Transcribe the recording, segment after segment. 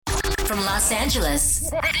from Los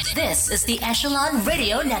Angeles, this is the Echelon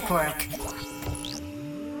Radio Network.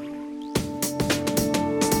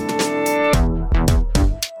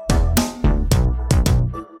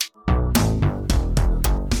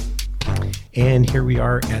 And here we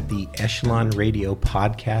are at the Echelon Radio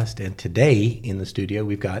podcast. And today in the studio,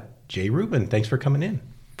 we've got Jay Rubin. Thanks for coming in.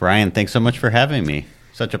 Brian, thanks so much for having me.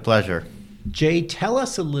 Such a pleasure. Jay, tell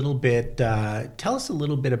us a little bit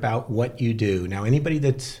about what you do. Now, anybody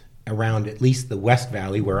that's around at least the West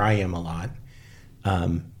Valley, where I am a lot,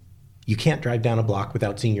 you can't drive down a block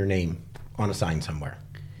without seeing your name on a sign somewhere.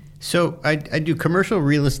 So I do commercial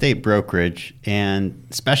real estate brokerage and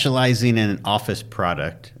specializing in office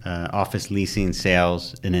product, office leasing,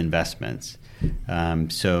 sales, and investments.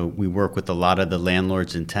 So we work with a lot of the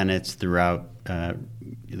landlords and tenants throughout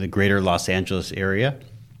the greater Los Angeles area,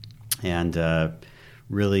 and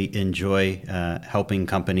really enjoy helping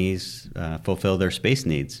companies fulfill their space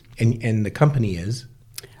needs. And the company is?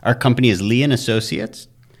 Our company is Lee and Associates.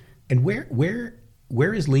 And where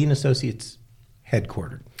is Lee and Associates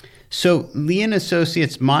headquartered? So Lee and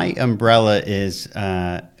Associates, my umbrella is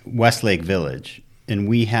Westlake Village, and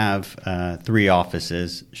we have 3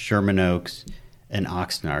 offices, Sherman Oaks and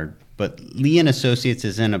Oxnard. But Lee and Associates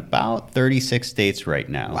is in about 36 states right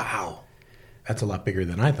now. Wow. That's a lot bigger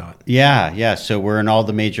than I thought. Yeah. So we're in all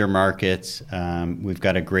the major markets. We've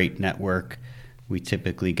got a great network. We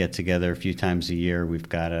typically get together a few times a year. We've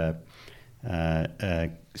got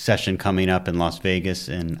a session coming up in Las Vegas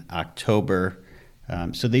in October.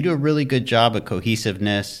 So they do a really good job of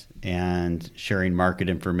cohesiveness and sharing market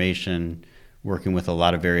information, working with a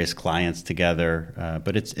lot of various clients together.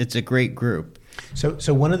 But it's a great group.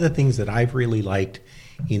 So one of the things that I've really liked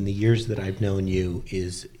in the years that I've known you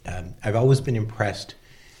is I've always been impressed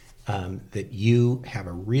that you have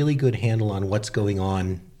a really good handle on what's going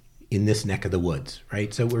on in this neck of the woods,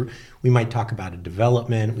 right? So we might talk about a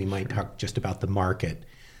development, we might talk just about the market,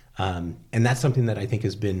 and that's something that I think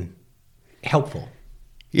has been helpful.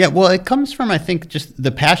 Yeah, well, it comes from, I think, just the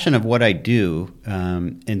passion of what I do.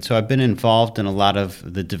 And so I've been involved in a lot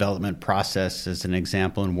of the development process, as an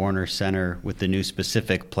example, in Warner Center with the new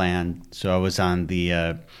specific plan. So I was on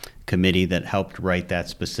the committee that helped write that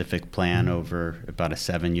specific plan over about a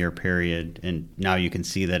 7-year period. And now you can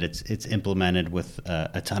see that it's implemented with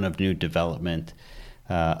a ton of new development,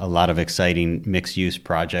 a lot of exciting mixed-use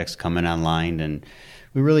projects coming online, and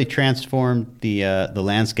we really transformed the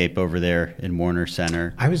landscape over there in Warner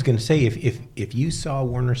Center. I was going to say, if you saw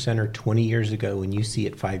Warner Center 20 years ago and you see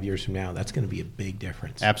it 5 years from now, that's going to be a big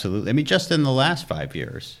difference. Absolutely. I mean, just in the last 5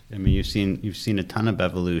 years, I mean, you've seen a ton of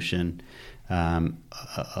evolution, a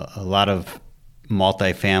lot of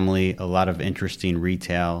multifamily, a lot of interesting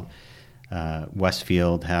retail.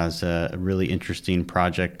 Westfield has a really interesting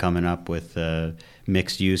project coming up with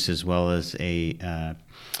mixed use, as well as a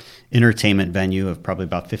entertainment venue of probably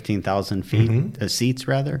about 15,000 feet, seats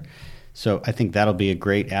rather. So I think that'll be a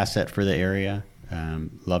great asset for the area.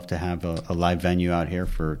 Love to have a live venue out here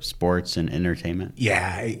for sports and entertainment.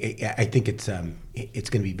 Yeah, I think it's going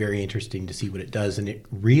to be very interesting to see what it does, and it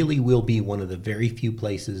really will be one of the very few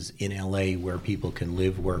places in LA where people can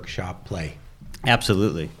live, work, shop, play.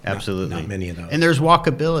 Absolutely. Not many of those. And there's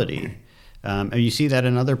walkability. And you see that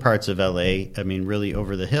in other parts of LA, I mean, really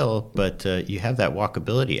over the hill, but you have that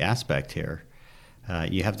walkability aspect here.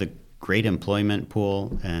 You have the great employment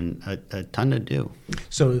pool and a ton to do.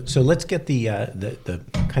 So let's get the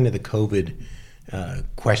kind of the COVID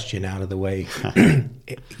question out of the way.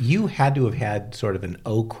 You had to have had sort of an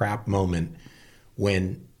oh crap moment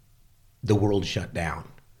when the world shut down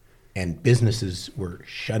and businesses were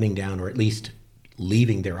shutting down, or at least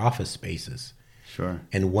leaving their office spaces. Sure.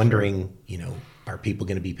 And wondering, are people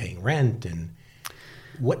going to be paying rent? And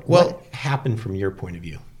what happened from your point of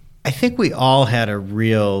view? I think we all had a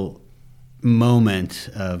real moment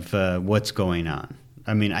of what's going on.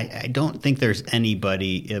 I mean, I don't think there's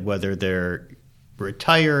anybody, whether they're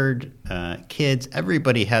retired, kids,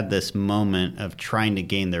 everybody had this moment of trying to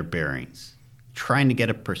gain their bearings, trying to get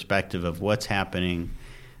a perspective of what's happening.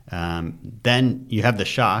 Then you have the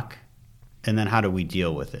shock. And then how do we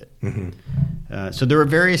deal with it? So there were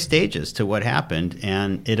various stages to what happened,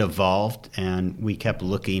 and it evolved, and we kept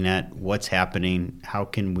looking at what's happening. How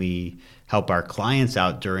can we help our clients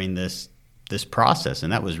out during this process?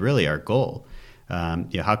 And that was really our goal.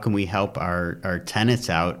 How can we help our tenants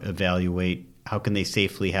out evaluate how can they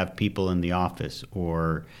safely have people in the office,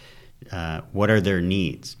 or what are their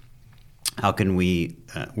needs? How can we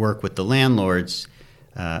work with the landlords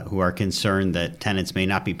who are concerned that tenants may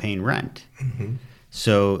not be paying rent?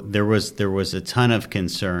 So there was a ton of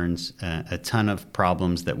concerns, a ton of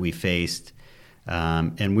problems that we faced.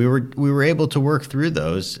 And we were able to work through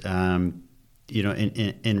those.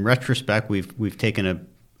 In retrospect, we've taken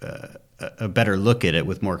a better look at it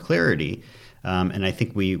with more clarity, and I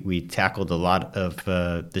think we tackled a lot of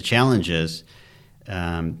the challenges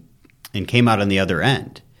and came out on the other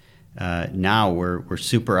end. Now we're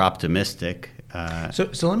super optimistic.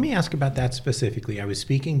 So let me ask about that specifically. I was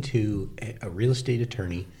speaking to a real estate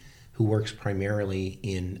attorney who works primarily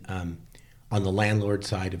in on the landlord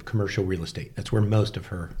side of commercial real estate. That's where most of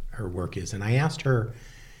her work is. And I asked her,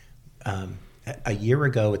 a year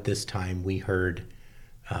ago at this time, we heard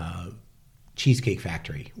Cheesecake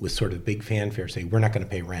Factory with sort of big fanfare say, we're not going to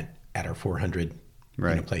pay rent at our 400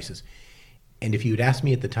 places. And if you had asked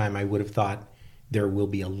me at the time, I would have thought there will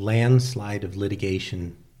be a landslide of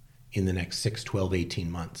litigation in the next 6, 12,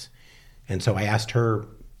 18 months. And so I asked her,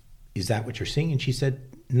 is that what you're seeing? And she said,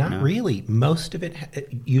 not really. Most of it,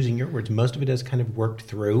 using your words, most of it has kind of worked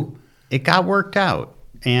through. It got worked out.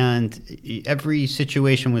 And every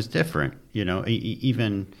situation was different.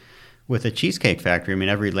 Even with a Cheesecake Factory, I mean,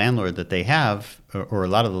 every landlord that they have, or a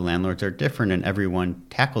lot of the landlords are different, and everyone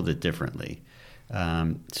tackled it differently.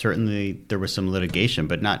 Certainly there was some litigation,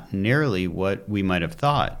 but not nearly what we might have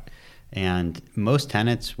thought. And most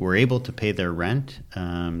tenants were able to pay their rent.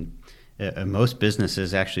 Most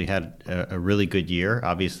businesses actually had a really good year.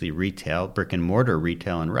 Obviously, retail, brick and mortar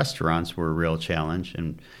retail and restaurants were a real challenge,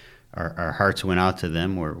 and our hearts went out to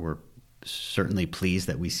them. We're certainly pleased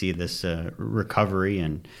that we see this recovery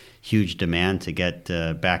and huge demand to get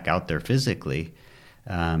back out there physically.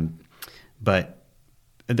 But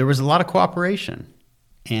there was a lot of cooperation,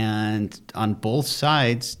 and on both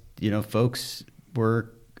sides, folks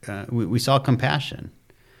were. We saw compassion.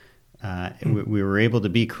 We were able to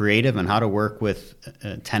be creative on how to work with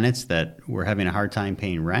tenants that were having a hard time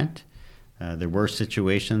paying rent. There were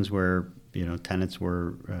situations where tenants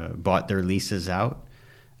were bought their leases out,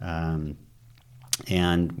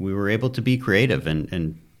 and we were able to be creative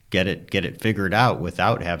and get it figured out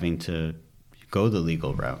without having to go the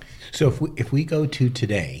legal route. So if we go to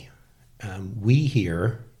today, we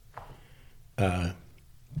hear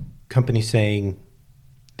companies saying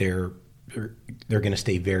they're going to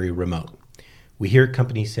stay very remote. We hear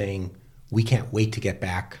companies saying we can't wait to get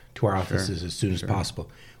back to our offices as soon as possible.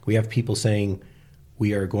 We have people saying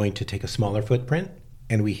we are going to take a smaller footprint,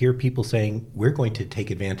 and we hear people saying we're going to take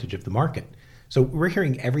advantage of the market. So we're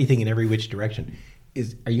hearing everything in every which direction.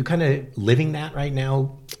 Are you kind of living that right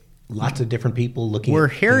now? Lots of different people looking. We're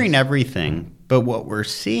hearing everything, but what we're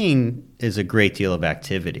seeing is a great deal of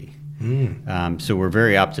activity. So we're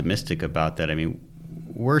very optimistic about that. I mean,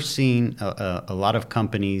 we're seeing a lot of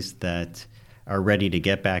companies that are ready to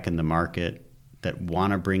get back in the market, that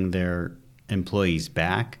want to bring their employees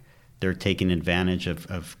back. They're taking advantage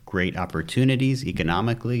of great opportunities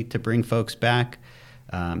economically to bring folks back.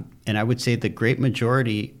 And I would say the great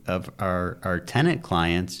majority of our tenant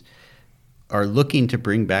clients are looking to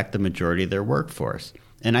bring back the majority of their workforce.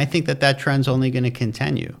 And I think that trend's only going to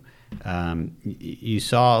continue. You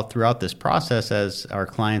saw throughout this process, as our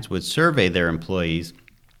clients would survey their employees,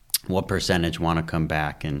 what percentage want to come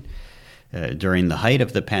back. And during the height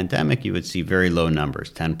of the pandemic, you would see very low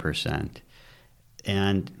numbers, 10%.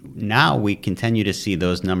 And now we continue to see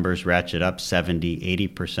those numbers ratchet up. 70,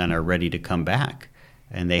 80% are ready to come back.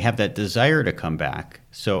 And they have that desire to come back.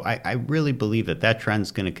 So I really believe that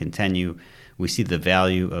trend's going to continue. We see the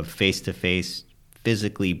value of face-to-face,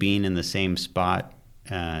 physically being in the same spot,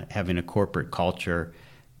 having a corporate culture.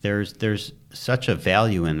 There's such a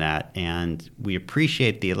value in that, and we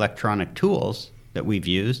appreciate the electronic tools that we've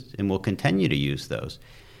used, and we'll continue to use those.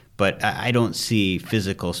 But I don't see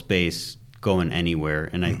physical space going anywhere,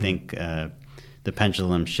 and I think the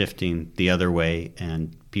pendulum shifting the other way,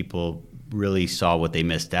 and people really saw what they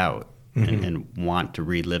missed out and want to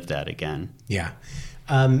relive that again. Yeah.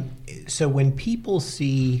 So when people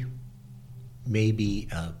see maybe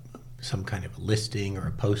some kind of listing or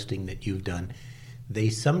a posting that you've done, they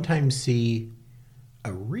sometimes see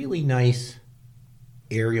a really nice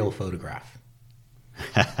aerial photograph.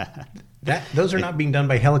 Those are not being done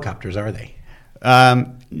by helicopters, are they?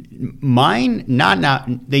 Mine, not now.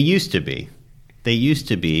 They used to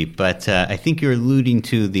be. But I think you're alluding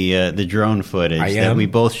to the drone footage that we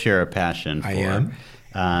both share a passion for. I am.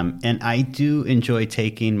 And I do enjoy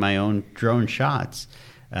taking my own drone shots.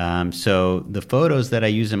 So the photos that I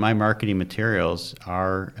use in my marketing materials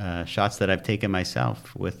are shots that I've taken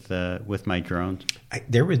myself with my drones.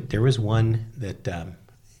 There was one that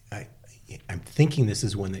I'm thinking this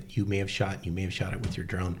is one that you may have shot. You may have shot it with your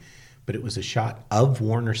drone, but it was a shot of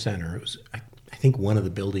Warner Center. It was, I think, one of the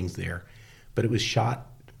buildings there, but it was shot.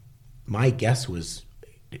 My guess was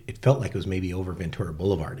it felt like it was maybe over Ventura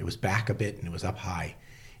Boulevard. It was back a bit and it was up high.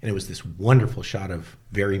 And it was this wonderful shot of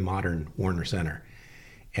very modern Warner Center.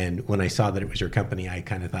 And when I saw that it was your company, I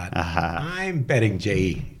kind of thought, I'm betting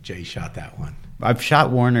Jay shot that one. I've shot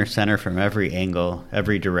Warner Center from every angle,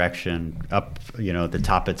 every direction, up, the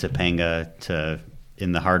top of Topanga to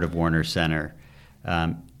in the heart of Warner Center.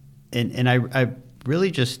 And I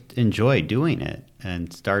really just enjoy doing it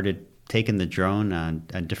and started taking the drone on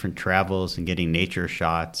different travels and getting nature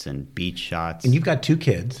shots and beach shots. And you've got 2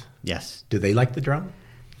 kids. Yes. Do they like the drone?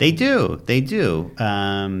 They do. They do.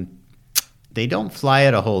 They don't fly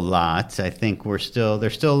it a whole lot. I think they're still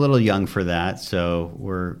a little young for that. So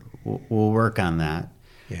we'll work on that.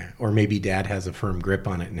 Yeah. Or maybe dad has a firm grip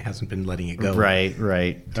on it and hasn't been letting it go. Right.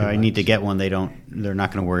 I need to get one. They're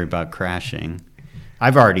not going to worry about crashing.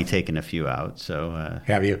 I've already taken a few out. So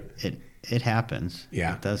have you? It happens.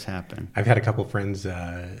 Yeah. It does happen. I've had a couple friends.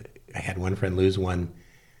 I had one friend lose one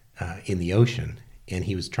in the ocean, and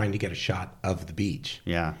he was trying to get a shot of the beach.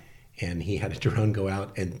 Yeah. And he had a drone go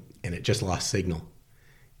out, and it just lost signal,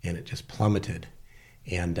 and it just plummeted.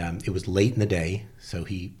 And it was late in the day, so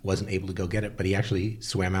he wasn't able to go get it, but he actually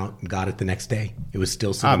swam out and got it the next day. It was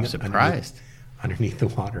still sitting I'm surprised. Underneath the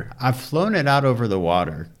water. I've flown it out over the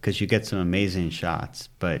water because you get some amazing shots,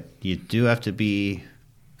 but you do have to be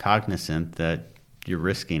cognizant that you're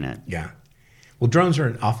risking it. Yeah. Well, drones are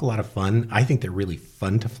an awful lot of fun. I think they're really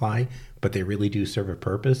fun to fly, but they really do serve a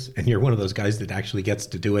purpose. And you're one of those guys that actually gets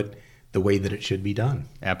to do it the way that it should be done.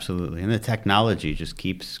 Absolutely. And the technology just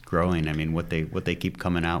keeps growing. I mean, what they keep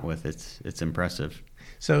coming out with, it's impressive.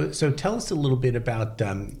 So tell us a little bit about,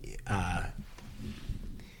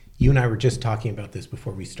 you and I were just talking about this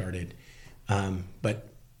before we started, but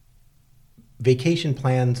vacation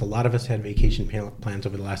plans, a lot of us had vacation plans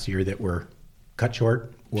over the last year that were cut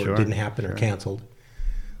short or didn't happen or canceled.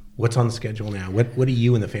 What's on the schedule now? What do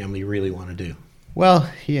you and the family really want to do? Well,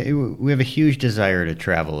 yeah, we have a huge desire to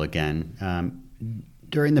travel again.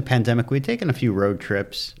 During the pandemic, we'd taken a few road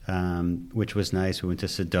trips, which was nice. We went to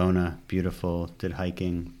Sedona, beautiful, did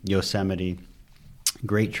hiking, Yosemite,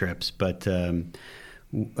 great trips. But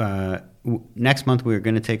next month, we were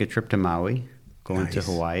going to take a trip to Maui, going to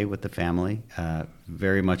Hawaii with the family.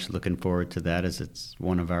 Very much looking forward to that, as it's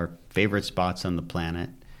one of our favorite spots on the planet.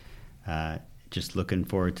 Just looking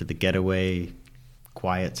forward to the getaway,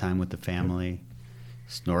 quiet time with the family,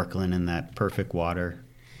 snorkeling in that perfect water.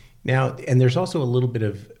 Now, and there's also a little bit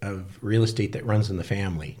of real estate that runs in the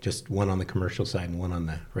family, just one on the commercial side and one on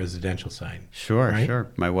the residential side. Sure, right?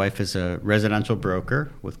 Sure. My wife is a residential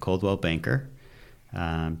broker with Coldwell Banker.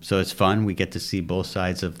 So it's fun. We get to see both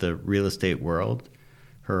sides of the real estate world,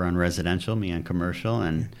 her on residential, me on commercial,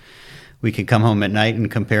 and we can come home at night and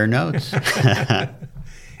compare notes.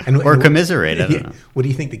 Or commiserate. I don't know. What do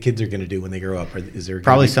you think the kids are going to do when they grow up? Is there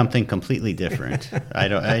probably something completely different? I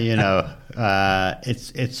don't.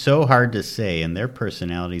 It's so hard to say, and their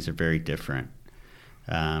personalities are very different.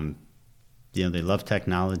 They love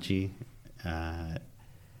technology.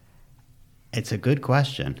 It's a good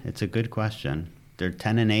question. They're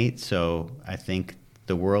 10 and 8, so I think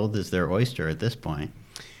the world is their oyster at this point.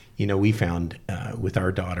 We found with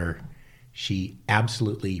our daughter, she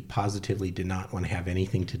absolutely, positively did not want to have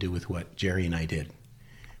anything to do with what Jerry and I did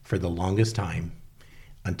for the longest time,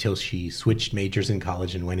 until she switched majors in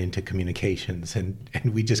college and went into communications. And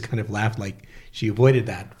we just kind of laughed, like she avoided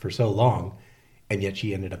that for so long, and yet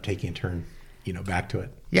she ended up taking a turn, back to it.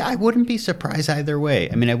 Yeah, I wouldn't be surprised either way.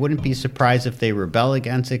 I mean, I wouldn't be surprised if they rebel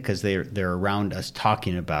against it because they're around us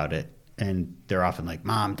talking about it. And they're often like,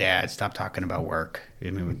 Mom, Dad, stop talking about work.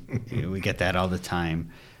 I mean, we get that all the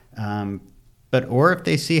time. Or if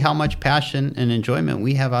they see how much passion and enjoyment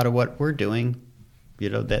we have out of what we're doing,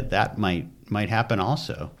 that might happen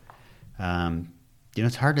also.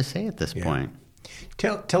 It's hard to say at this point.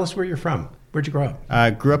 Tell us where you're from. Where'd you grow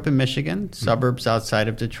up? Grew up in Michigan, suburbs outside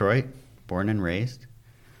of Detroit, born and raised.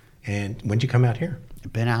 And when'd you come out here?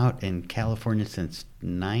 I've been out in California since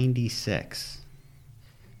 '96.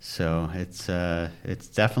 So it's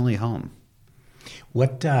definitely home.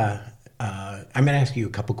 What I'm going to ask you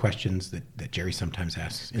a couple questions that Jerry sometimes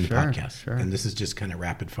asks in the podcast, and this is just kind of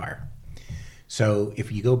rapid fire. So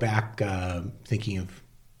if you go back thinking of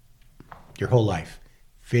your whole life,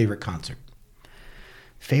 favorite concert?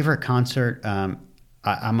 Favorite concert?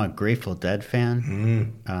 I'm a Grateful Dead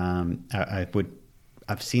fan.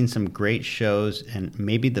 I've seen some great shows, and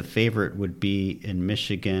maybe the favorite would be in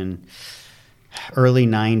Michigan, early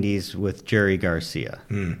 '90s with Jerry Garcia.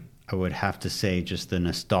 I would have to say just the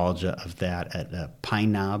nostalgia of that at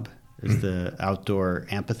Pine Knob is the outdoor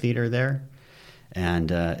amphitheater there.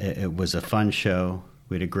 And it was a fun show.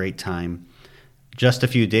 We had a great time. just a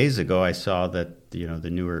few days ago, I saw that the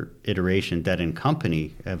newer iteration, Dead and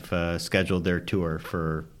Company, have scheduled their tour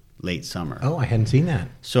for late summer. Oh, I hadn't seen that.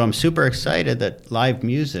 So I'm super excited that live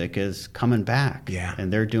music is coming back. Yeah.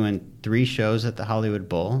 And they're doing 3 shows at the Hollywood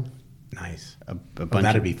Bowl. Nice. A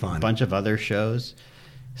That'd be fun. A bunch of other shows.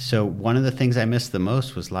 So one of the things I missed the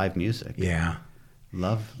most was live music. Yeah.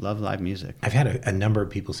 Love live music. I've had a number of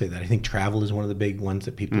people say that. I think travel is one of the big ones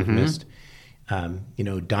that people have missed.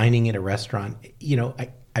 Dining at a restaurant.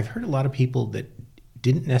 I've heard a lot of people that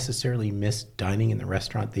didn't necessarily miss dining in the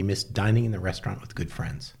restaurant. They missed dining in the restaurant with good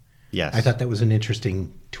friends. Yes. I thought that was an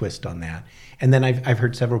interesting twist on that. And then I've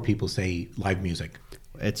heard several people say live music.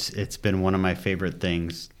 It's been one of my favorite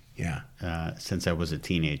things. Yeah. Since I was a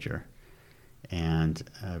teenager, and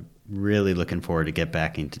really looking forward to get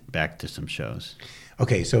back to some shows.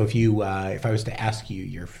 Okay, so if I was to ask you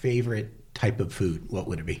your favorite type of food, what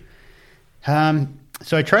would it be?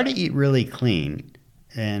 So I try to eat really clean,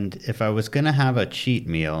 and if I was going to have a cheat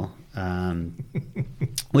meal,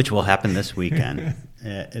 which will happen this weekend,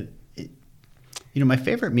 my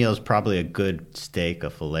favorite meal is probably a good steak, a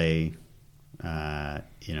fillet,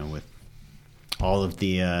 with all of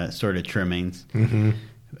the sort of trimmings. Mm-hmm.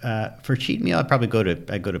 For cheat meal, I go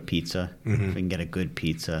to pizza. If I can get a good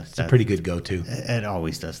pizza, It's a pretty good go-to. It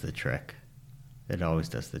always does the trick.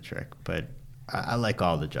 But I like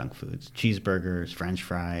all the junk foods: cheeseburgers, French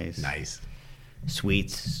fries, Nice.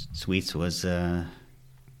 sweets. Sweets was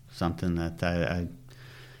something that I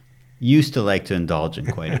used to like to indulge in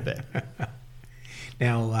quite a bit.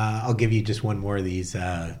 Now, I'll give you just one more of these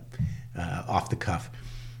off the cuff.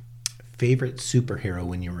 Favorite superhero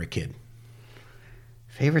when you were a kid?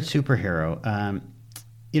 Favorite superhero?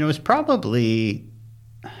 It's probably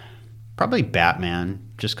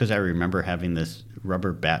Batman, just because I remember having this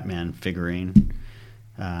rubber Batman figurine.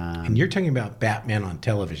 And you're talking about Batman on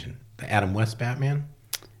television, the Adam West Batman?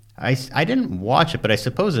 I didn't watch it, but I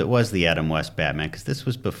suppose it was the Adam West Batman, because this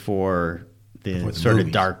was before the sort movies.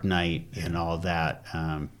 of Dark Knight and all that.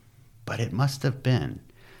 But it must have been.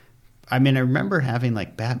 I mean, I remember having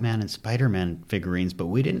like Batman and Spider-Man figurines, but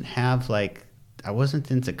we didn't have I wasn't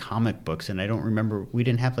into comic books, and I don't remember, we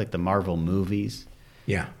didn't have the Marvel movies.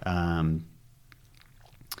 Yeah.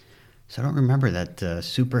 So I don't remember that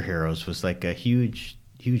superheroes was a huge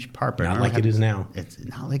part. But Not like it is now. It's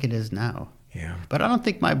not like it is now. Yeah. But I don't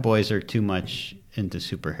think my boys are too much into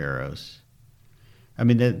superheroes. I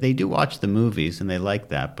mean, they do watch the movies and they like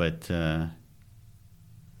that, but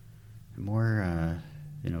more,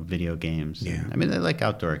 video games. Yeah. I mean, they like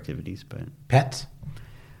outdoor activities, but Pets?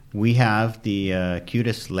 we have the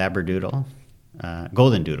cutest Labradoodle.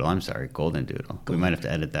 Golden Doodle. I'm sorry, Golden Doodle. We might have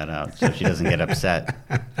to edit that out so she doesn't get upset.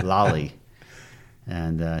 Lolly.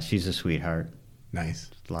 And she's a sweetheart. Nice.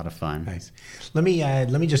 It's a lot of fun. Nice. Let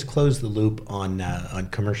me just close the loop on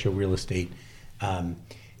commercial real estate.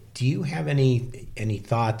 Do you have any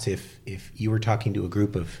thoughts if you were talking to a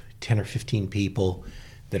group of 10 or 15 people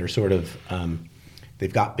that are sort of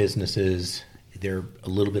they've got businesses, they're a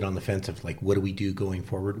little bit on the fence of what do we do going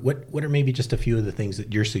forward? What are maybe just a few of the things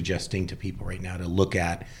that you're suggesting to people right now to look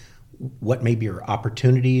at? What maybe are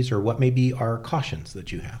opportunities or what maybe are cautions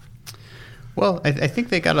that you have? Well, I think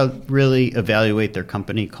they got to really evaluate their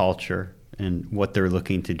company culture and what they're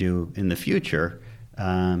looking to do in the future.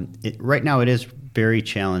 Right now, it is very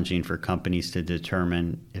challenging for companies to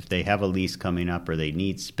determine if they have a lease coming up or they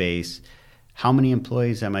need space. How many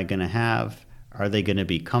employees am I going to have? Are they going to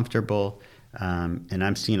be comfortable? And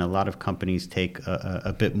I'm seeing a lot of companies take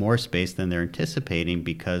a bit more space than they're anticipating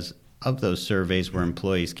because of those surveys where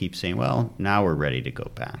employees keep saying, well, now we're ready to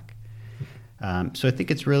go back. So I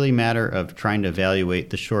think it's really a matter of trying to evaluate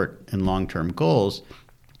the short and long-term goals.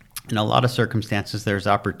 In a lot of circumstances, there's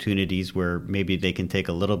opportunities where maybe they can take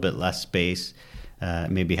a little bit less space,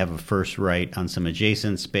 maybe have a first right on some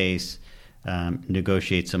adjacent space,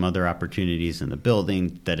 negotiate some other opportunities in the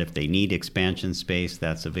building that if they need expansion space,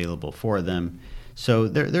 that's available for them. So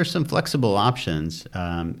there's some flexible options,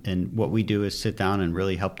 and what we do is sit down and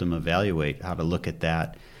really help them evaluate how to look at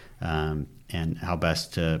that and how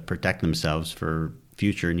best to protect themselves for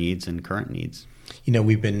future needs and current needs.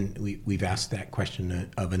 We've asked that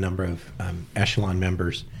question of a number of Echelon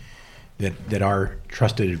members that are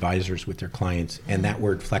trusted advisors with their clients, and that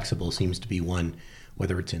word flexible seems to be one,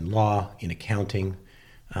 whether it's in law, in accounting,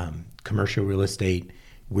 commercial real estate.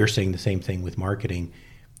 We're saying the same thing with marketing.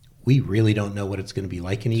 We really don't know what it's going to be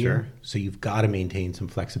like in a year, so you've got to maintain some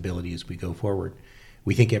flexibility as we go forward.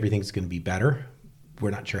 We think everything's going to be better.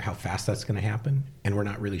 We're not sure how fast that's going to happen, and we're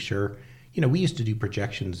not really sure. We used to do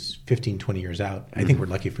projections 15, 20 years out. I think we're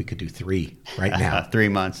lucky if we could do 3 right now. 3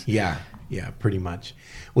 months. Yeah. Yeah, pretty much.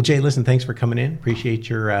 Well, Jay, listen, thanks for coming in. Appreciate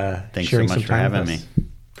your Thanks sharing so much some for time having with me. us.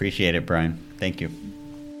 Appreciate it, Brian. Thank you.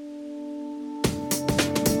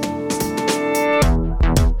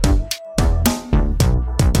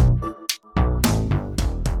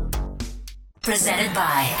 Presented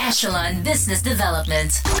by Echelon Business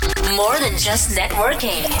Development. More than just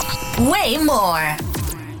networking. Way more.